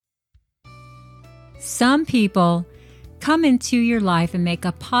Some people come into your life and make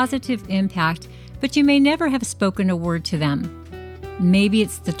a positive impact, but you may never have spoken a word to them. Maybe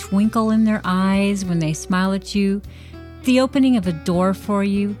it's the twinkle in their eyes when they smile at you, the opening of a door for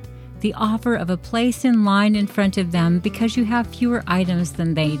you, the offer of a place in line in front of them because you have fewer items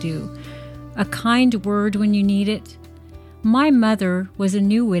than they do, a kind word when you need it. My mother was a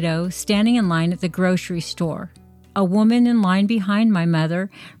new widow standing in line at the grocery store. A woman in line behind my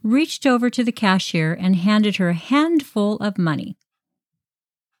mother reached over to the cashier and handed her a handful of money.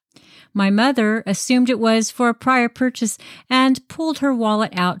 My mother assumed it was for a prior purchase and pulled her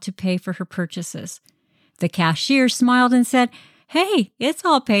wallet out to pay for her purchases. The cashier smiled and said, "Hey, it's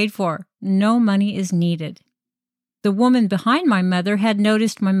all paid for. No money is needed." The woman behind my mother had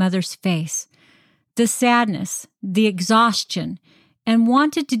noticed my mother's face, the sadness, the exhaustion, and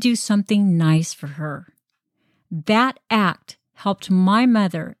wanted to do something nice for her. That act helped my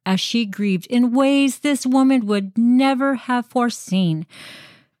mother as she grieved in ways this woman would never have foreseen.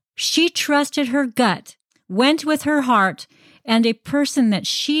 She trusted her gut, went with her heart, and a person that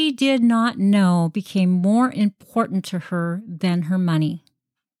she did not know became more important to her than her money.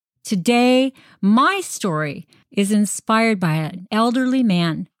 Today, my story is inspired by an elderly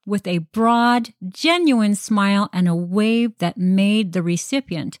man with a broad, genuine smile and a wave that made the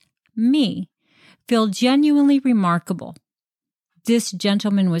recipient, me, feel genuinely remarkable. This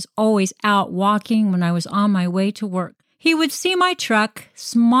gentleman was always out walking when I was on my way to work. He would see my truck,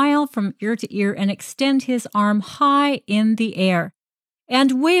 smile from ear to ear, and extend his arm high in the air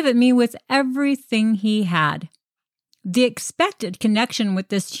and wave at me with everything he had. The expected connection with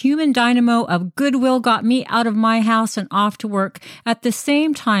this human dynamo of goodwill got me out of my house and off to work at the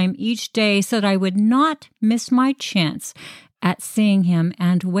same time each day so that I would not miss my chance at seeing him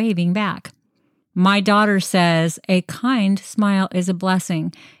and waving back. My daughter says a kind smile is a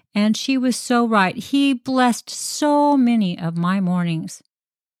blessing, and she was so right. He blessed so many of my mornings.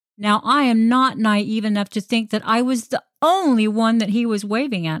 Now, I am not naive enough to think that I was the only one that he was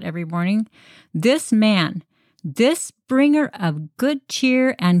waving at every morning. This man, this bringer of good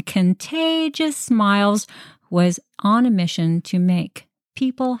cheer and contagious smiles, was on a mission to make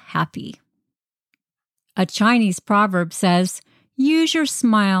people happy. A Chinese proverb says, "Use your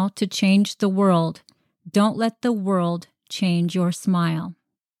smile to change the world. Don't let the world change your smile."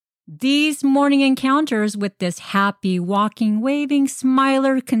 These morning encounters with this happy, walking, waving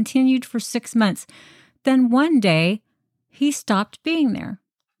smiler continued for 6 months. Then one day, he stopped being there.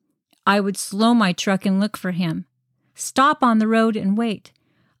 I would slow my truck and look for him, stop on the road and wait.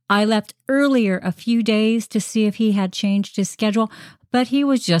 I left earlier a few days to see if he had changed his schedule, but he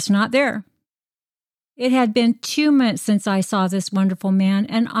was just not there. It had been 2 months since I saw this wonderful man,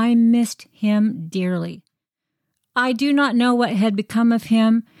 and I missed him dearly. I do not know what had become of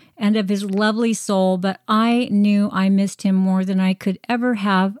him and of his lovely soul, but I knew I missed him more than I could ever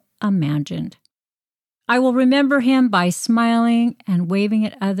have imagined. I will remember him by smiling and waving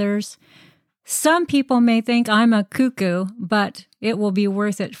at others. Some people may think I'm a cuckoo, but it will be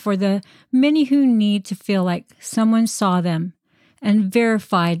worth it for the many who need to feel like someone saw them and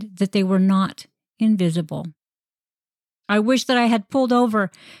verified that they were not invisible. I wish that I had pulled over,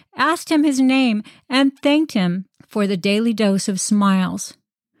 asked him his name, and thanked him for the daily dose of smiles,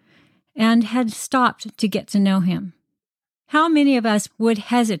 and had stopped to get to know him. How many of us would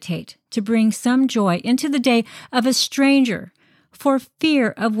hesitate to bring some joy into the day of a stranger for fear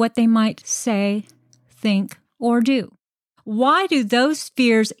of what they might say, think, or do? Why do those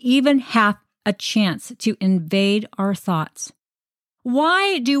fears even have a chance to invade our thoughts?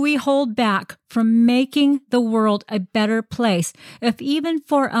 Why do we hold back from making the world a better place, if even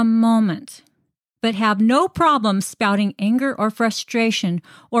for a moment, but have no problem spouting anger or frustration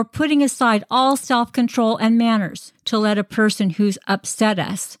or putting aside all self-control and manners to let a person who's upset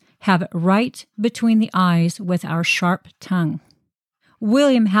us have it right between the eyes with our sharp tongue?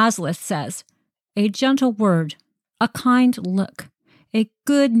 William Hazlitt says, "A gentle word, a kind look, a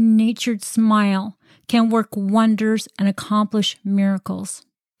good-natured smile can work wonders and accomplish miracles."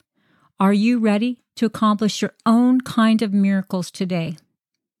 Are you ready to accomplish your own kind of miracles today?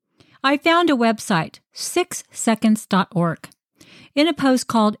 I found a website, 6seconds.org. In a post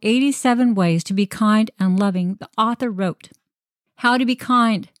called 87 Ways to Be Kind and Loving, the author wrote, "How to be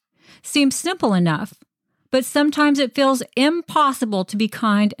kind seems simple enough, but sometimes it feels impossible to be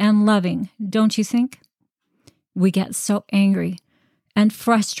kind and loving, don't you think? We get so angry and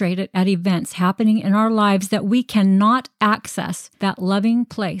frustrated at events happening in our lives that we cannot access that loving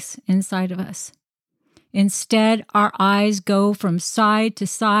place inside of us. Instead, our eyes go from side to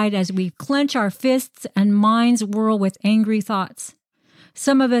side as we clench our fists and minds whirl with angry thoughts.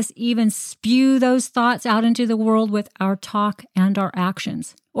 Some of us even spew those thoughts out into the world with our talk and our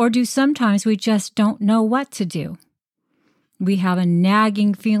actions. Or do sometimes we just don't know what to do? We have a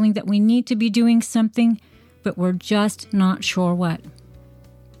nagging feeling that we need to be doing something, but we're just not sure what.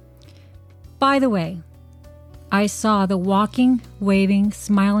 By the way, I saw the walking, waving,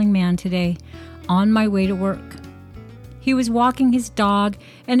 smiling man today on my way to work. He was walking his dog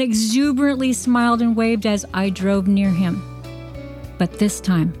and exuberantly smiled and waved as I drove near him. But this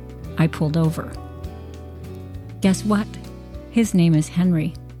time, I pulled over. Guess what? His name is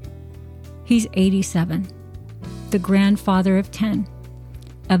Henry. He's 87, the grandfather of 10,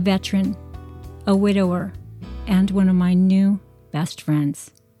 a veteran, a widower, and one of my new best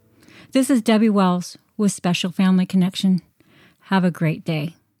friends. This is Debbie Wells with Special Family Connection. Have a great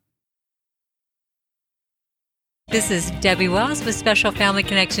day. This is Debbie Wells with Special Family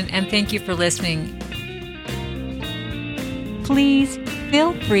Connection, and thank you for listening. Please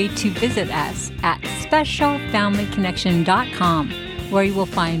feel free to visit us at specialfamilyconnection.com, where you will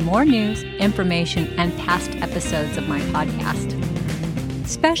find more news, information, and past episodes of my podcast.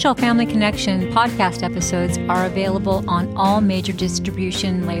 Special Family Connection podcast episodes are available on all major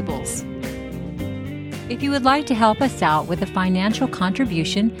distribution labels. If you would like to help us out with a financial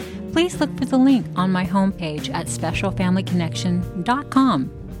contribution, please look for the link on my homepage at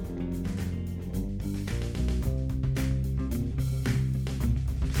specialfamilyconnection.com.